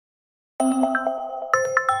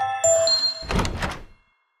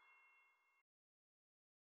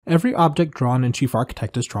Every object drawn in Chief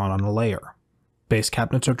Architect is drawn on a layer. Base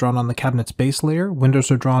cabinets are drawn on the cabinet's base layer, windows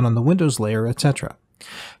are drawn on the windows layer, etc.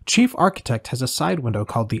 Chief Architect has a side window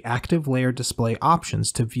called the Active Layer Display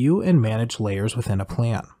Options to view and manage layers within a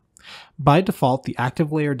plan. By default, the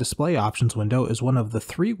Active Layer Display Options window is one of the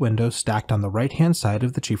 3 windows stacked on the right-hand side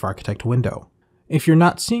of the Chief Architect window. If you're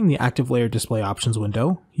not seeing the Active Layer Display Options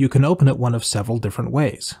window, you can open it one of several different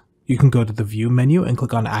ways. You can go to the View menu and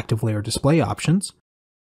click on Active Layer Display Options.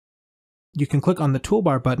 You can click on the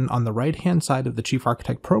toolbar button on the right-hand side of the Chief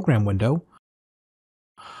Architect program window,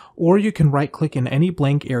 or you can right-click in any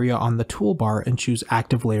blank area on the toolbar and choose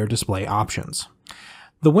Active Layer Display Options.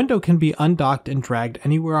 The window can be undocked and dragged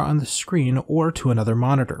anywhere on the screen or to another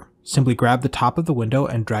monitor. Simply grab the top of the window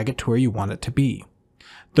and drag it to where you want it to be.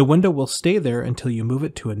 The window will stay there until you move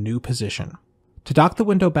it to a new position. To dock the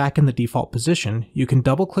window back in the default position, you can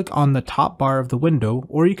double-click on the top bar of the window,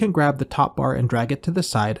 or you can grab the top bar and drag it to the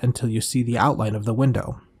side until you see the outline of the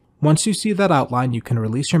window. Once you see that outline, you can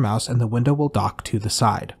release your mouse and the window will dock to the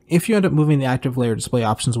side. If you end up moving the Active Layer Display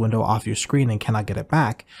Options window off your screen and cannot get it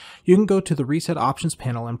back, you can go to the Reset Options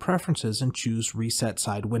panel in Preferences and choose Reset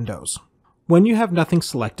Side Windows. When you have nothing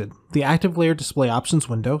selected, the Active Layer Display Options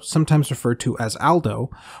window, sometimes referred to as ALDO,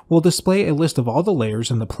 will display a list of all the layers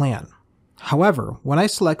in the plan. However, when I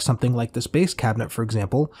select something like this base cabinet, for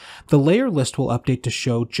example, the layer list will update to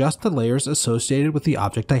show just the layers associated with the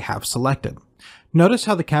object I have selected. Notice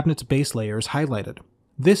how the cabinet's base layer is highlighted.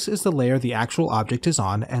 This is the layer the actual object is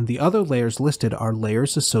on, and the other layers listed are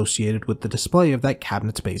layers associated with the display of that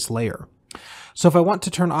cabinet's base layer. So if I want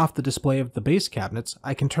to turn off the display of the base cabinets,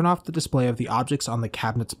 I can turn off the display of the objects on the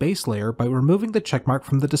cabinet's base layer by removing the checkmark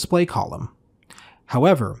from the display column.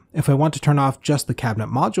 However, if I want to turn off just the cabinet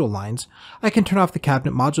module lines, I can turn off the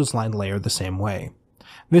cabinet modules line layer the same way.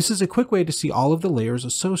 This is a quick way to see all of the layers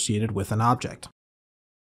associated with an object.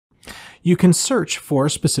 You can search for a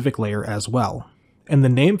specific layer as well. In the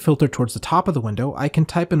name filter towards the top of the window, I can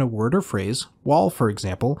type in a word or phrase, wall for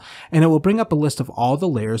example, and it will bring up a list of all the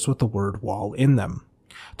layers with the word wall in them.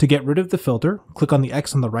 To get rid of the filter, click on the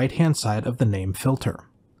X on the right-hand side of the name filter.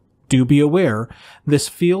 Do be aware, this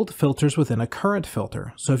field filters within a current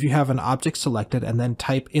filter, so if you have an object selected and then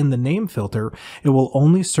type in the name filter, it will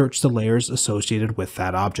only search the layers associated with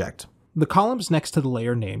that object. The columns next to the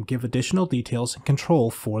layer name give additional details and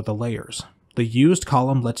control for the layers. The Used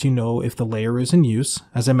column lets you know if the layer is in use.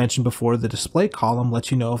 As I mentioned before, the Display column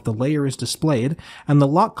lets you know if the layer is displayed, and the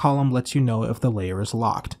Lock column lets you know if the layer is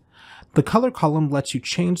locked. The Color column lets you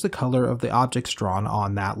change the color of the objects drawn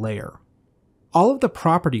on that layer. All of the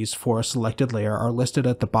properties for a selected layer are listed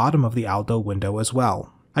at the bottom of the ALDO window as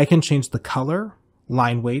well. I can change the color,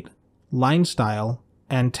 line weight, line style,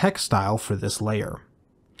 and text style for this layer.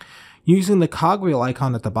 Using the cogwheel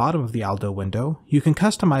icon at the bottom of the ALDO window, you can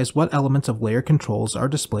customize what elements of layer controls are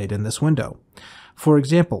displayed in this window. For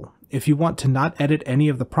example, if you want to not edit any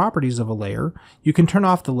of the properties of a layer, you can turn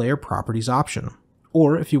off the Layer Properties option.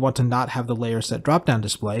 Or if you want to not have the Layer Set drop-down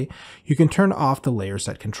display, you can turn off the Layer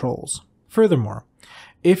Set controls. Furthermore,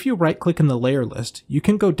 if you right-click in the layer list, you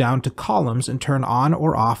can go down to Columns and turn on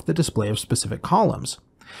or off the display of specific columns.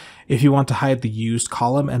 If you want to hide the Used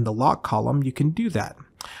column and the Lock column, you can do that.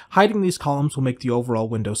 Hiding these columns will make the overall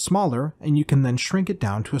window smaller, and you can then shrink it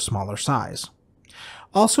down to a smaller size.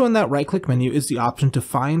 Also in that right-click menu is the option to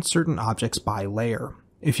find certain objects by layer.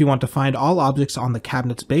 If you want to find all objects on the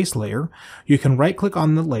cabinet's base layer, you can right-click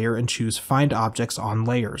on the layer and choose Find Objects on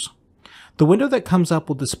Layers. The window that comes up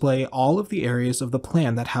will display all of the areas of the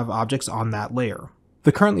plan that have objects on that layer.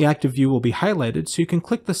 The currently active view will be highlighted, so you can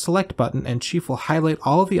click the Select button and Chief will highlight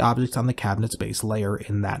all of the objects on the cabinet's base layer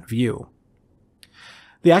in that view.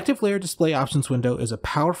 The Active Layer Display Options window is a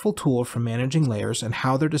powerful tool for managing layers and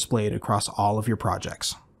how they're displayed across all of your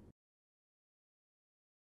projects.